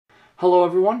Hello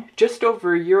everyone. Just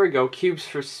over a year ago, Cubes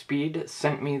for Speed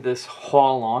sent me this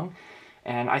HuaLong,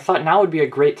 and I thought now would be a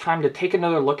great time to take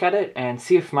another look at it and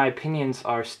see if my opinions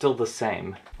are still the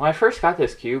same. When I first got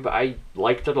this cube, I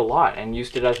liked it a lot and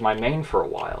used it as my main for a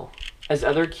while. As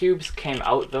other cubes came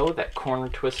out though that corner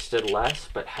twisted less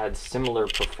but had similar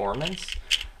performance,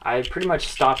 I pretty much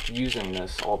stopped using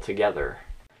this altogether.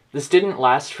 This didn't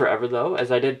last forever though,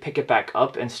 as I did pick it back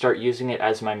up and start using it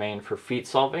as my main for feet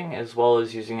solving, as well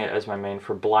as using it as my main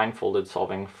for blindfolded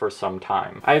solving for some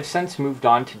time. I have since moved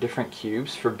on to different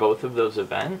cubes for both of those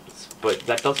events, but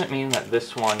that doesn't mean that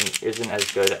this one isn't as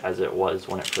good as it was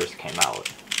when it first came out.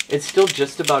 It's still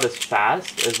just about as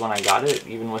fast as when I got it,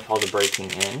 even with all the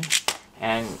breaking in,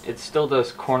 and it still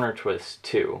does corner twist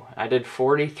too. I did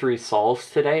 43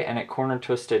 solves today, and it corner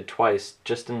twisted twice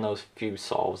just in those few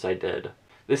solves I did.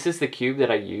 This is the cube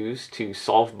that I use to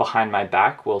solve behind my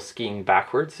back while skiing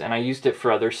backwards, and I used it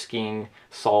for other skiing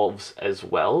solves as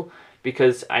well,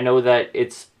 because I know that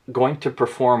it's going to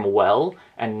perform well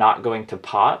and not going to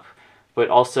pop, but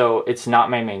also it's not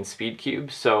my main speed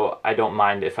cube, so I don't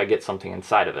mind if I get something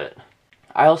inside of it.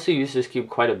 I also use this cube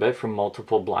quite a bit for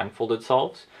multiple blindfolded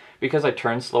solves. Because I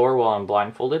turn slower while I'm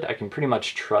blindfolded, I can pretty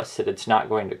much trust that it's not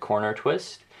going to corner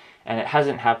twist. And it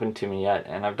hasn't happened to me yet,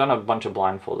 and I've done a bunch of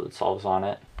blindfolded solves on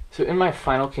it. So in my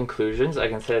final conclusions, I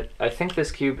can say I think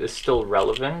this cube is still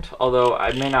relevant, although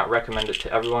I may not recommend it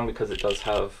to everyone because it does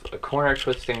have a corner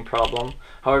twisting problem.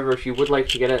 However, if you would like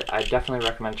to get it, I definitely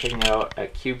recommend checking it out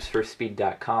at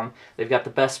cubesforspeed.com. They've got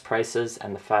the best prices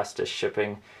and the fastest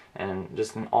shipping, and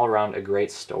just an all-around a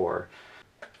great store.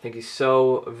 Thank you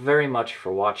so very much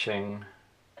for watching.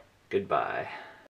 Goodbye.